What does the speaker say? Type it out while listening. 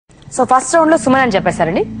So first round లో సుమన్ అని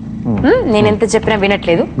చెప్పేశారండి. నేను ఎంత చెప్పినా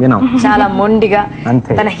వినట్లేదు, చాలా మొండిగా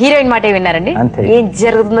తన హీరోయిన్ మాటే విన్నారండి. ఏం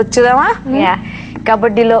జరుగుతుందో చూద్దామా?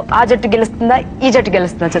 కబడ్డీలో ఆ జట్టు గెలుస్తుందా ఈ జట్టు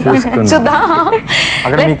గెలుస్తుందా చూద్దాం.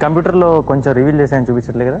 కంప్యూటర్ లో కొంచెం రివీల్ చేసాను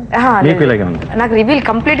చూపించట్లే కదా? నాకు రివీల్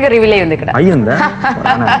కంప్లీట్ గా రివీల్ అయ్యింది ఇక్కడ.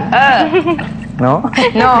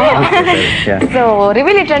 సో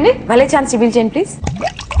రివీల్ ఇట్టండి, భలే ఛాన్స్ రివీల్ చేయండి ప్లీజ్.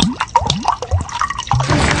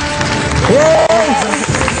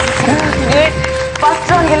 ఫస్ట్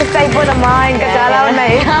రౌండ్ గెలిస్తే అయిపోదమ్మా, ఇంకా చాలా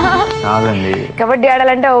ఉన్నాయి. కబడ్డీ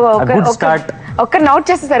ఆడాలంటే ఒక్కరిని అవుట్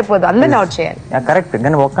చేస్తే సరిపోదు, అందరిని అవుట్ చేయాలి. కరెక్ట్,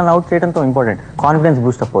 కానీ ఒక్కరిని అవుట్ చేయడంతో ఇంపార్టెంట్, కాన్ఫిడెన్స్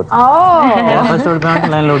బూస్ట్ అప్ అవుతుంది.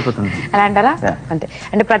 అలా అంటారా? అంతే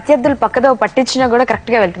అంటే ప్రత్యర్థులు పక్కదో పట్టించినా కూడా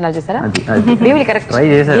కరెక్ట్ గా వెళ్తున్నారు చూసారా? కరెక్ట్,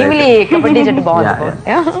 కబడ్డీ జట్టు బాగుంది.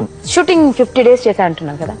 షూటింగ్ 50 days చేశా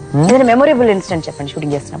అంటున్నారు కదా, ఏదైనా మెమొరబుల్ ఇన్సిడెంట్ చెప్పండి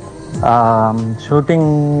షూటింగ్ చేస్తున్నప్పుడు. షూటింగ్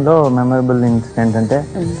లో మెమొరబుల్ ఇన్సిడెంట్ అంటే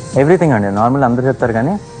ఎవ్రీథింగ్ అండి. నార్మల్ అందరూ చెప్తారు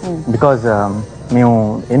కానీ బికాజ్ మేము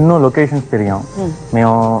ఎన్నో లొకేషన్స్ తిరిగాం.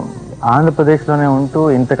 మేము ఆంధ్రప్రదేశ్ లోనే ఉంటూ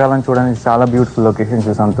ఇంతకాలం చూడడానికి చాలా బ్యూటిఫుల్ లొకేషన్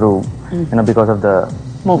చూసాం through because of the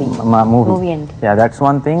movie. Yeah, that's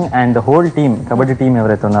one thing. And the whole team, kabaddi team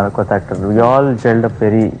ఎవరైతే ఉన్నారో కొత్త actor, we all gelled up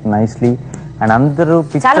very nicely. And అందరూ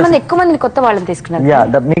చాలా మంది ఎక్కువ మంది కొత్త వాళ్ళని తీసుకున్నారు. యా,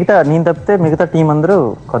 మిగతా నేను తప్పితే మిగతా టీం అందరూ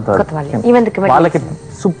కొత్త వాళ్ళకి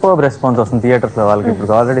సూపర్ రెస్పాన్స్ వస్తుంది థియేటర్స్ లో. వాళ్ళకి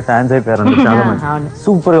ఇప్పుడు ఆల్రెడీ ఫ్యాన్స్ అయిపోయారు, చాలా మంది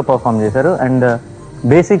సూపర్ గా పర్ఫార్మ్ చేశారు. అండ్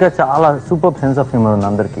బేసిక్ గా చాలా సూపర్ సెన్స్ ఆఫ్ హ్యూమర్ ఉంది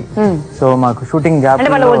అందరికి. సో మాకు షూటింగ్ గ్యాప్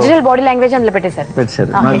బాడీ లాంగ్వేజ్ అందులో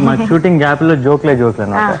పెట్టారు. మాకు షూటింగ్ గ్యాప్ లో జోక్లే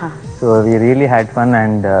అన్నమాట. So we really had fun.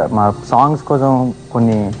 And మా సాంగ్స్ కోసం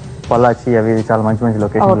కొన్ని పొల్లాచి అవి చాలా మంచి మంచి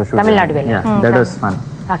లొకేషన్ లో షూటింగ్, దట్ వాస్ ఫన్.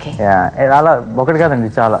 అలా ఒకటి కాదండి,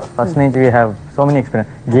 చాలా ఫస్ట్ నుంచి we have so many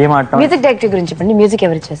experience. Game ఆడటం. మ్యూజిక్ డైరెక్టర్ గురించి చెప్పండి. మ్యూజిక్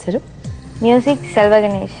ఎవరు చేశారు? Music Selva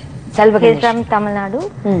Ganesh from Tamil Nadu.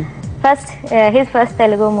 His first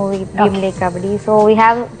Telugu movie, Gemini Kabaddi. So we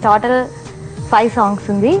have total 5 songs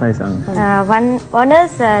undi. One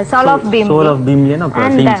is Soul of Beam. Soul of Beam ye na oka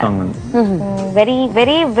theme song undi.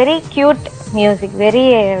 Very cute music,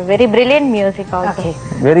 very brilliant music also. Okay.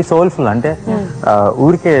 Very soulful ante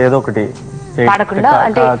ఊరికే ఏదో ఒకటి పాడకుండా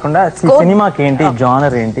అంటే సినిమాకి ఏంటి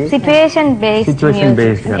genre ఏంటి, situation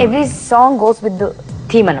based. Every song goes with the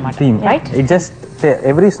theme anamata, right? It just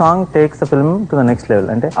every song takes the film to the next level.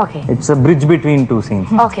 Ante it's a bridge between two scenes.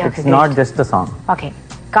 It's not just a song. Okay,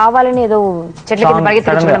 కావాలని ఏదో చెట్ల కింద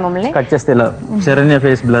పరిగెత్తించడం మమ్మల్ని cut చేస్తే ఇలా Saranya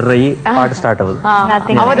face blur అయ్యి పాట start అవ్వదు.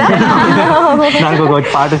 నాకు ఒక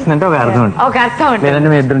పాట వస్తుందంటే ఒక అర్థం ఉంటుంది, లేదంటే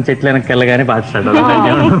మేము ఇద్దరం చెట్ల వెనక్కి వెళ్ళగానే పాట స్టార్ట్ అవుతుంది.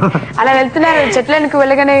 అలా వెళ్తున్నారు, చెట్ల వెనక్కి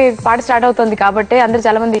వెళ్ళగానే పాట స్టార్ట్ అవుతుంది కాబట్టి అందరు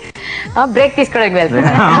చాలా మంది బ్రేక్ తీసుకోవడానికి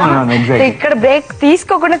వెళ్తున్నారు. ఇక్కడ బ్రేక్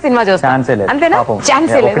తీసుకోకుండా సినిమా చూస్తాం, అంతేనా?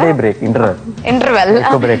 ఛాన్సే లేదు. ఇంటర్వెల్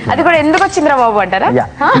అది కూడా ఎందుకు వచ్చిందిరా బాబు అంటారా?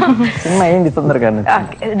 సినిమా ఏంటి తొందరగా.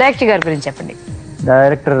 డైరెక్టర్ గారి గురించి చెప్పండి.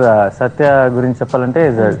 డైరెక్టర్ సత్య గురించి చెప్పాలంటే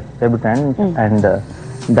డెబ్యూటెంట్ అండ్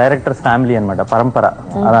డైరెక్టర్స్ ఫ్యామిలీ అన్నమాట, పరంపర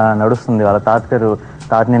అలా నడుస్తుంది. వాళ్ళ తాతగారు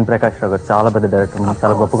తాతినేని ప్రకాష్ రావు గారు చాలా పెద్ద డైరెక్టర్,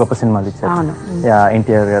 చాలా గొప్ప గొప్ప సినిమాలు ఇచ్చారు.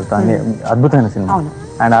 ఎన్టీఆర్ గారితో అన్ని అద్భుతమైన సినిమా.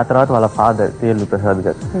 అండ్ ఆ తర్వాత వాళ్ళ ఫాదర్ పిఎల్వి ప్రసాద్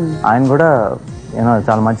గారు, ఆయన కూడా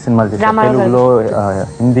చాలా మంచి సినిమాలు చేశారు, తెలుగులో,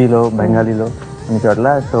 హిందీలో, బెంగాలీలో, అన్ని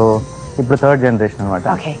చోట్ల. సో ఇప్పుడు 3rd జనరేషన్ అనమాట.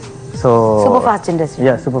 So super fast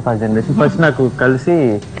generation. First నాకు కలిసి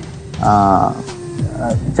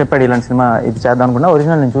చెప్పాడు ఇలాంటి సినిమా ఇది చేద్దాం అనుకున్నా.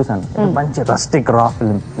 ఒరిజినల్ నేను చూసాను, మంచి రస్టిక్ రా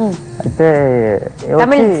ఫిల్మ్. అయితే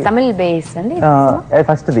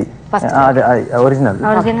ఫస్ట్ది ఒరిజినల్,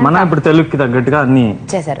 మనం ఇప్పుడు తెలుగుకి తగ్గట్టుగా అన్ని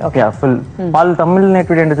ఫుల్. వాళ్ళు తమిళ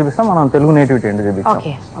నేటివిటీ ఏంటో చూపిస్తాం, మనం తెలుగు నేటివిటీ ఏంటో చూపిస్తాం.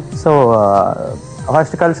 సో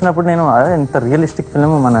ఫస్ట్ కలిసినప్పుడు నేను ఇంత రియలిస్టిక్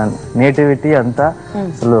ఫిల్మ్, మన నేటివిటీ అంతా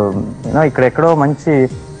అసలు ఇక్కడ ఎక్కడో మంచి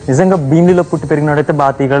నిజంగా బీందీలో పుట్టి పెరిగినాడైతే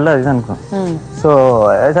బాగా తీగలడు అది అనుకున్నాను. సో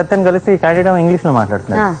సత్యం కలిసి క్యాండిడేట్ ఇంగ్లీష్ లో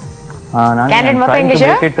మాట్లాడుతున్నాను.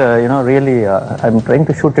 Trying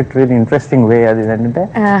to shoot it really interesting వే. అది ఏంటంటే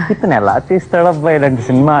ఇతను ఎలా తీస్తాడబ్బా ఇలాంటి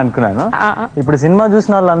సినిమా అనుకున్నాను. ఇప్పుడు సినిమా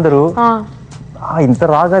చూసిన వాళ్ళందరూ ఇంత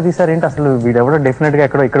రాగా తీసారేంటి, అసలు వీడెవడో డెఫినెట్ గా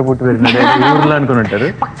ఎక్కడో ఇక్కడ పుట్టి పెరిగినాడు ఊర్లో అనుకుని ఉంటారు.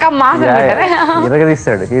 ఇరగ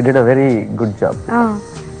తీస్తాడు. He did a very good job.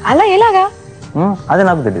 అలా ఎలాగా అదే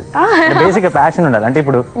నాకు తెలియదు. బేసిక్ గా ప్యాషన్ ఉండాలి. అంటే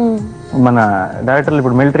ఇప్పుడు మన డైరెక్టర్లు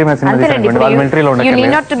ఇప్పుడు మిలిటరీ మ్యాన్ సినిమా తీసారు, వాళ్ళు మిలిటరీలో ఉండాలి.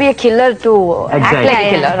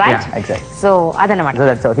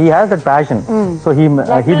 He has that passion. So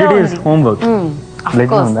he did his homework.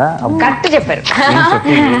 Blood ఉందా? కరెక్ట్ చెప్పారు.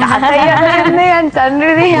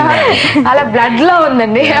 తండ్రిది అలా బ్లడ్ లో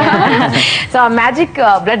ఉందండి. సో ఆ మ్యాజిక్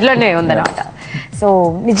బ్లడ్ లోనే ఉందన్నమాట. సో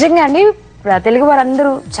నిజంగా అండి తెలుగు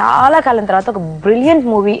వారందరూ చాలా కాలం తర్వాత ఒక బ్రిలియంట్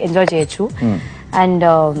మూవీ ఎంజాయ్ చేయొచ్చు. అండ్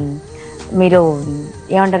మీరు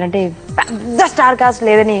ఏమంటారంటే పెద్ద స్టార్ కాస్ట్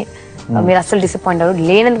లేదని మీరు అసలు డిసప్పాయింట్ అవ్వరు,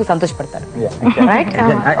 లేనందుకు సంతోషపడతారు.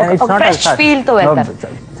 ఫ్రెష్ ఫీల్ తో వెళ్తారు.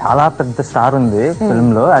 చాలా పెద్ద స్టార్ ఉంది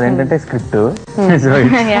ఫిల్మ్ లో, అదేంటంటే స్క్రిప్ట్.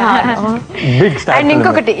 అండ్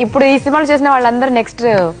ఇంకొకటి, ఇప్పుడు ఈ సినిమాలు చేసిన వాళ్ళందరూ నెక్స్ట్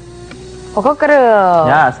ఒక్కొక్కరు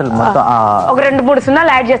అసలు మొత్తం ఒక 2-3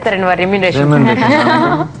 సున్నాలు యాడ్ చేస్తారండి వారి రెమ్యూనరేషన్.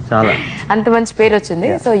 చాలా అంత మంచి పేరు వచ్చింది.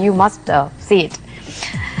 So you must see it.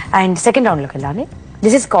 And second round లోకి వెళ్ళాలి.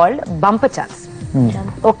 This is called bumper chance.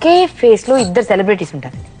 Okay face లో 2 సెలబ్రిటీస్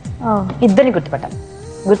ఉంటారు. ఇద్దరిని గుర్తుపట్టాలి.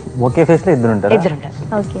 ఒకే ఫేస్ లో ఇద్దరు ఉంటారు.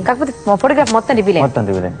 కాకపోతే ఫోటోగ్రాఫ్ మొత్తం రివీల్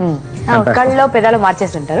కళ్ళలో పెదాలు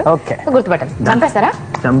మార్చేస్తుంటారు. గుర్తుపట్టాలి. చంపేస్తారా?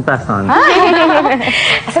 చంపేస్తాను.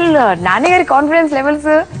 అసలు నాని గారి కాన్ఫిడెన్స్ లెవెల్స్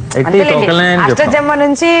అష్టజమ్మ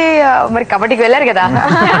నుంచి మరి కబడ్డీకి వెళ్ళారు కదా,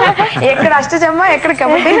 ఎక్కడ అష్టజమ్మ ఎక్కడ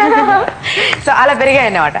కబడ్డీ, సో అలా పెరిగాయి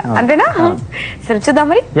అన్నమాట. అంతేనా? సరే చూద్దాం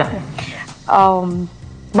మరి.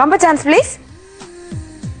 Bumper chance please.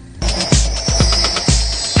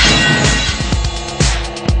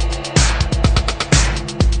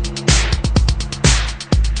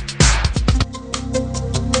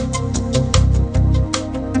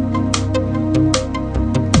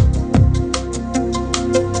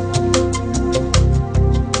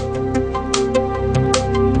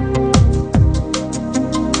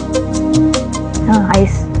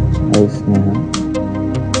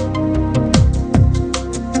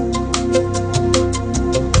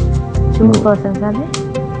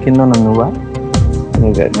 కింద ఉన్న నువ్వా?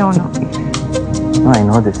 I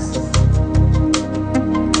know this.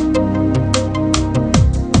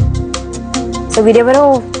 So వీరెవరో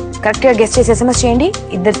correct గా గెస్ట్ చేసి SMS చేయండి.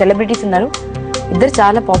 2 సెలబ్రిటీస్ ఉన్నారు, 2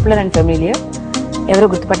 చాలా పాపులర్ అండ్ ఫెమిలియర్. ఎవరో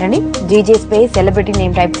గుర్తుపట్టండి. GJ space celebrity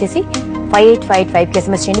name type చేసి 5855 కి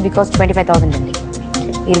SMS చేయండి. బికాస్ 25,000 అండి.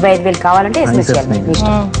 25,000 కావాలంటే SMS చేయాలి.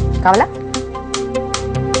 కావాలా?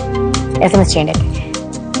 SMS చేయండి. అయితే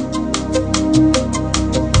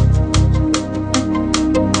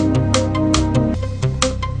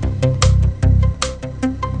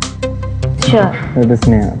sure. It is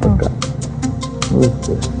Neha.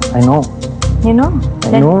 I know. You know?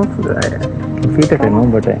 I know. Feet I know,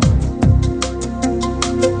 but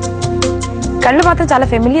కళ్ళు మాత్రం చాలా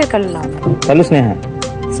ఫెమిలియర్ కళ్ళు. కళ్ళు స్నేహ.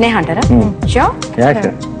 స్నేహ అంటారా? షూర్. Yeah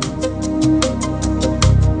sure.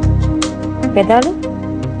 పెదాలు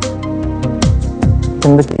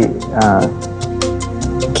కిందకి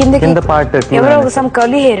కింద పార్ట్. ఎవరో సమ్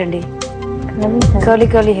కర్లీ హెయిర్ అండి.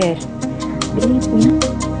 Curly hair.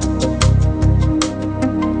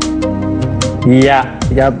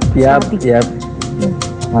 Yep.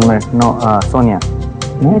 1 minute. No, Sonia.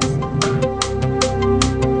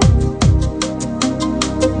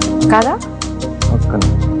 కాదా? Okay.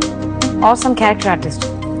 Awesome character artist.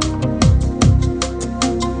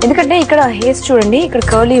 ఎందుకంటే ఇక్కడ హెయిర్స్ చూడండి, ఇక్కడ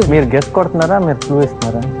కర్లీ. మీరు గెస్ కొడుతున్నారా, మీరు క్లూ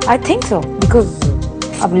ఇస్తున్నారా? I think so because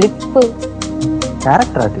of lip.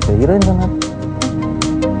 Character artist heroine అన్నారు.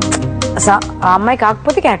 ఆ అమ్మాయి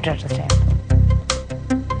కాకపోతే క్యారెక్టర్ ఆర్టిస్ట్.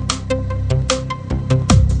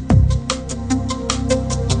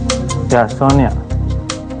 సోనియా.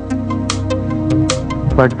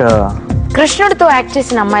 బట్ కృష్ణుడితో యాక్ట్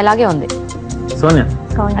చేసిన అమ్మాయి లాగే ఉంది. సోనియా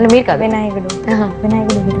అంటే మీరు కాదు.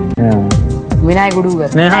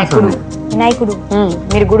 వినాయకుడు.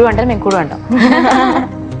 మీరు గుడు అంటారు, మేము కుడు అంటాం.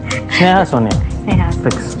 స్నేహ సోనియా.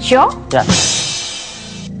 షూర్.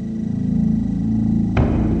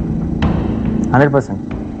 100%.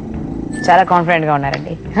 చాలా కాన్ఫిడెంట్ గా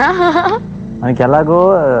ఉన్నారండి. మనకి ఎలాగో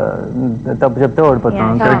తప్పు చెప్తే ఓడిపోతాం,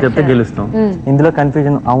 కరెక్ట్ చెప్తే గెలుస్తాం. ఇందులో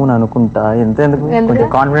కన్ఫ్యూజన్ అవును అనుకుంటా. ఎందుకు కొంచెం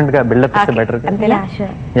కాన్ఫిడెంట్ గా బిల్డప్ ఇస్తే better.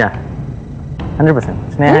 100%.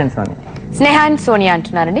 Sneha and Sonia. Sneha and Sonia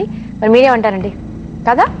అంటున్నారండి. మరి మీరేమంటారండి?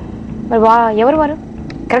 కదా మరి ఎవరు వారు?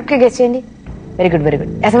 కరెక్ట్ గా గెస్ చేయండి. Very good.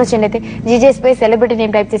 SMS చేయండి. అయితే GJ space celebrity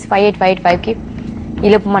name type చేసి 5855 కి. ఈ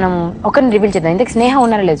లోపు మనం ఒకరిని రివీల్ చేద్దాం. ఇంతకు స్నేహ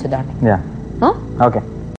ఉన్నారా లేదు చూద్దాం. ఓకే.